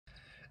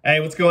Hey,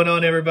 what's going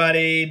on,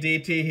 everybody?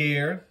 DT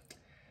here.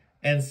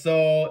 And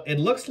so it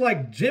looks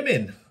like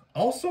Jimin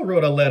also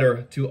wrote a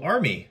letter to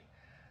Army.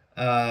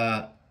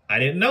 I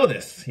didn't know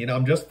this.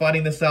 I'm just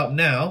finding this out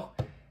now.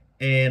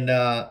 And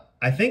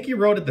I think he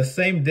wrote it the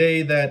same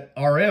day that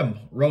RM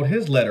wrote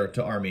his letter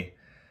to Army.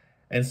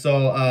 And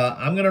so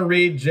I'm going to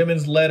read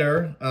Jimin's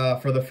letter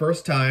for the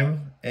first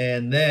time.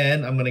 And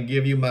then I'm going to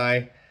give you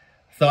my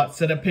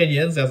thoughts and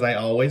opinions, as I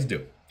always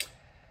do.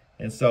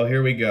 And so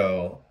here we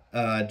go.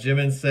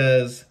 Jimin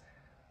says,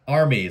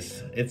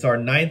 Armies, it's our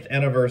 9th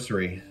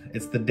anniversary.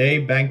 It's the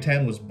day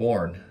Bangtan was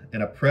born,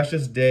 and a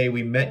precious day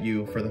we met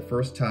you for the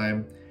first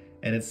time,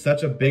 and it's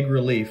such a big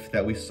relief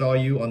that we saw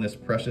you on this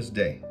precious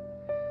day.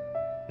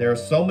 There are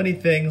so many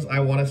things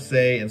I want to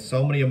say and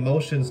so many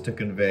emotions to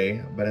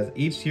convey, but as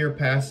each year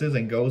passes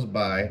and goes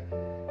by,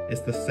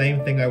 it's the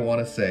same thing I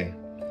want to say.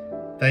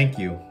 Thank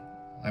you.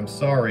 I'm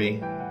sorry,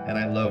 and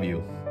I love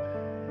you.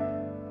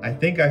 I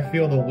think I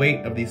feel the weight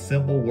of these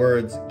simple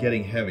words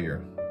getting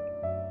heavier.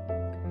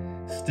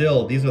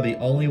 Still, these are the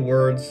only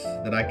words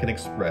that I can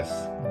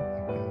express.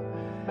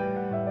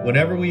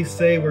 Whenever we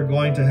say we're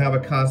going to have a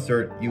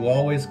concert, you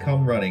always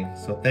come running,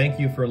 so thank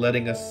you for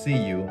letting us see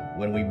you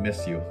when we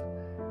miss you.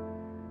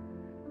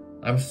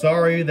 I'm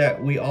sorry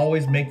that we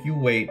always make you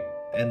wait,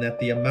 and that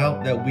the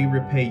amount that we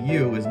repay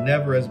you is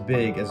never as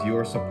big as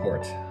your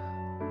support.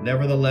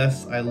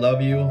 Nevertheless, I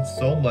love you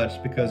so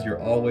much because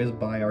you're always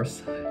by our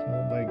side.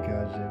 Oh my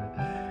God, Jimin.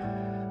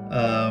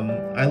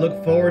 I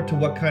look forward to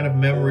what kind of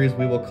memories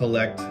we will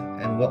collect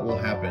and what will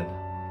happen,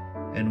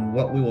 and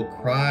what we will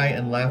cry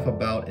and laugh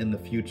about in the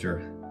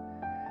future.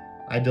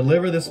 I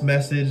deliver this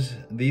message,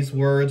 these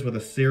words, with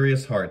a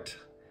serious heart.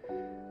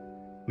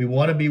 We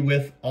want to be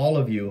with all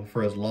of you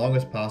for as long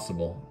as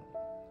possible.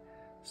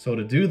 So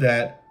to do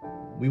that,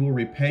 we will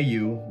repay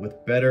you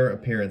with better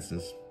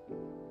appearances.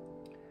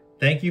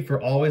 Thank you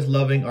for always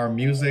loving our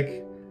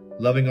music,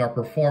 loving our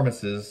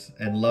performances,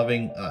 and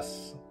loving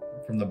us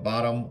from the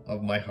bottom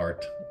of my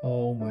heart.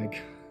 Oh my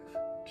God.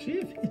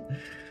 Jimin.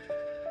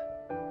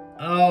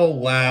 Oh,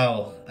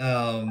 wow.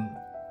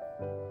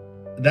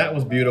 That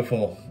was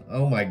beautiful.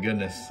 Oh my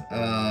goodness.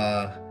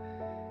 Yeah,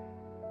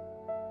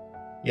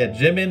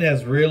 Jimin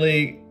has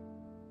really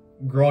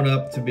grown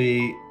up to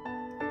be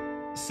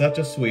such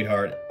a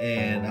sweetheart.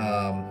 And,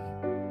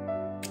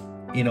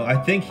 I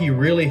think he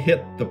really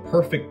hit the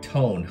perfect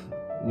tone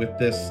with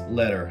this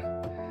letter.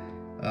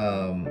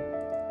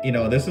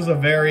 This is a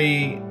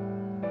very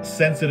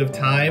sensitive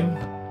time.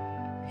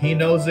 He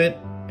knows it,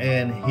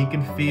 and he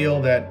can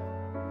feel that,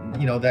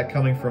 that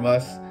coming from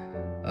us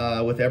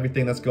with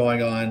everything that's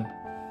going on.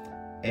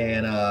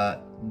 And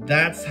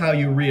that's how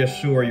you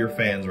reassure your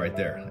fans right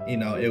there.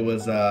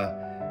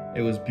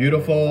 It was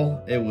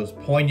beautiful, it was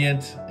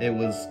poignant, it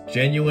was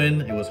genuine,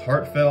 it was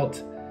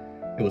heartfelt,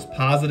 it was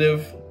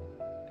positive.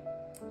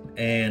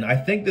 And I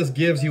think this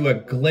gives you a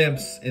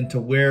glimpse into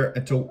where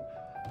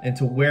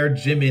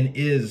Jimin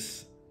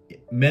is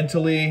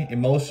mentally,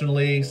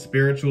 emotionally,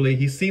 spiritually.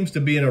 He seems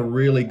to be in a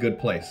really good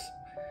place,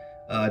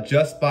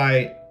 just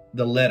by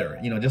the letter,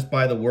 just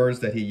by the words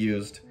that he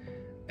used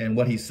and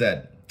what he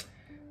said.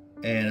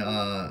 And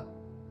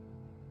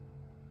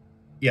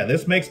yeah,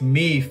 this makes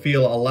me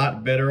feel a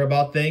lot better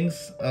about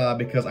things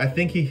because I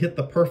think he hit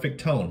the perfect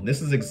tone.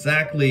 This is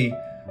exactly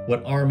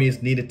what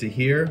armies needed to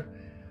hear.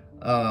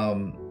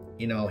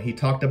 He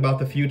talked about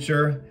the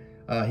future.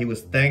 He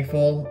was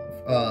thankful,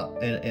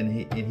 and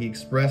he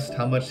expressed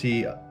how much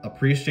he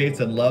appreciates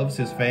and loves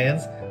his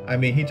fans. I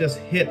mean, he just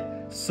hit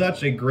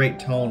such a great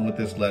tone with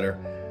this letter.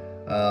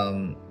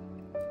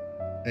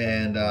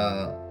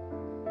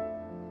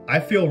 I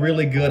feel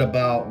really good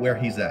about where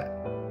he's at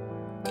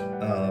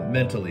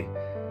mentally.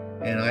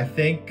 And I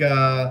think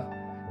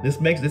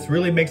this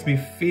really makes me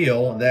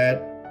feel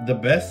that the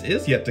best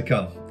is yet to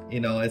come.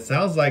 It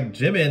sounds like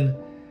Jimin,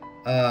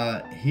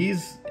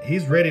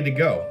 he's ready to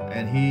go,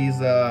 and he's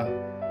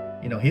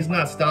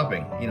not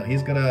stopping.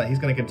 He's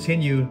gonna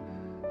continue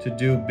to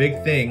do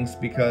big things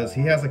because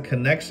he has a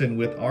connection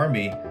with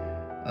Army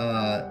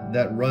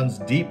that runs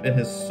deep in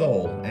his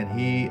soul, and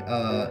he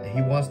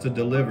wants to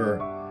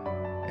deliver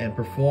and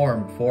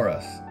perform for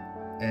us,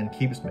 and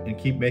keep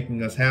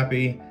making us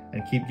happy,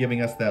 and keep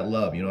giving us that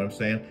love. You know what I'm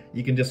saying?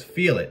 You can just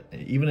feel it,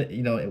 even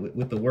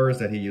with the words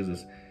that he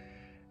uses.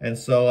 And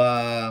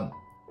so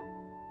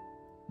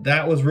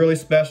that was really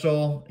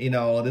special.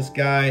 This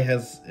guy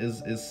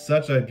is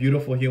such a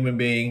beautiful human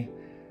being,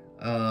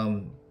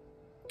 and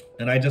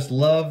I just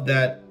love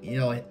that.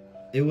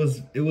 It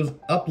was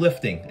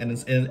uplifting and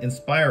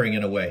inspiring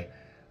in a way,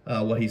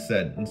 what he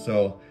said. And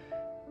so,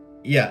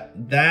 yeah,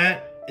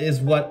 that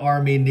is what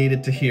Army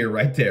needed to hear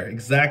right there.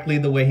 Exactly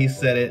the way he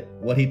said it,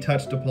 what he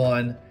touched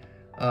upon.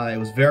 It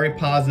was very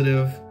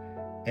positive,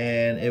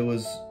 and it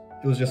was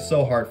just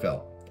so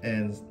heartfelt,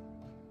 and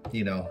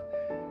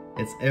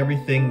it's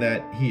everything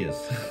that he is.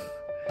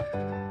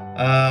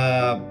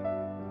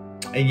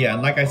 And yeah,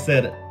 like I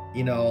said,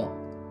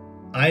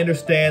 I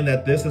understand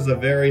that this is a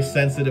very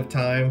sensitive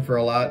time for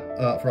a lot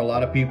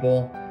of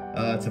people.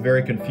 It's a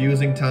very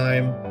confusing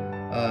time.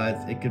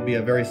 It could be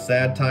a very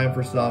sad time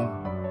for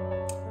some.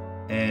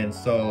 And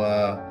so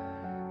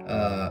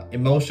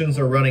emotions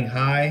are running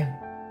high,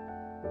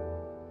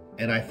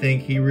 and I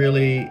think he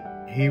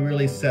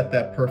really set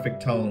that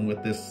perfect tone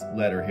with this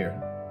letter here.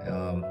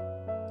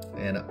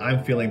 And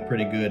I'm feeling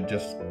pretty good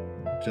just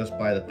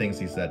by the things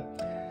he said.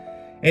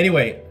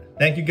 Anyway,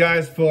 thank you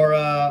guys for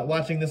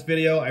watching this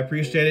video. I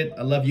appreciate it.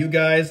 I love you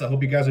guys. I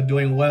hope you guys are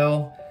doing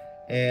well.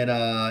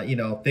 And you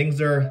know, things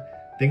are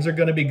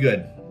gonna be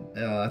good.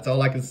 That's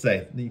all I can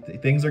say.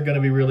 Things are gonna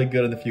be really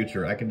good in the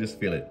future. I can just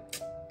feel it.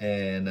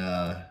 And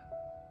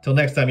till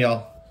next time,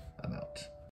 y'all, I'm out.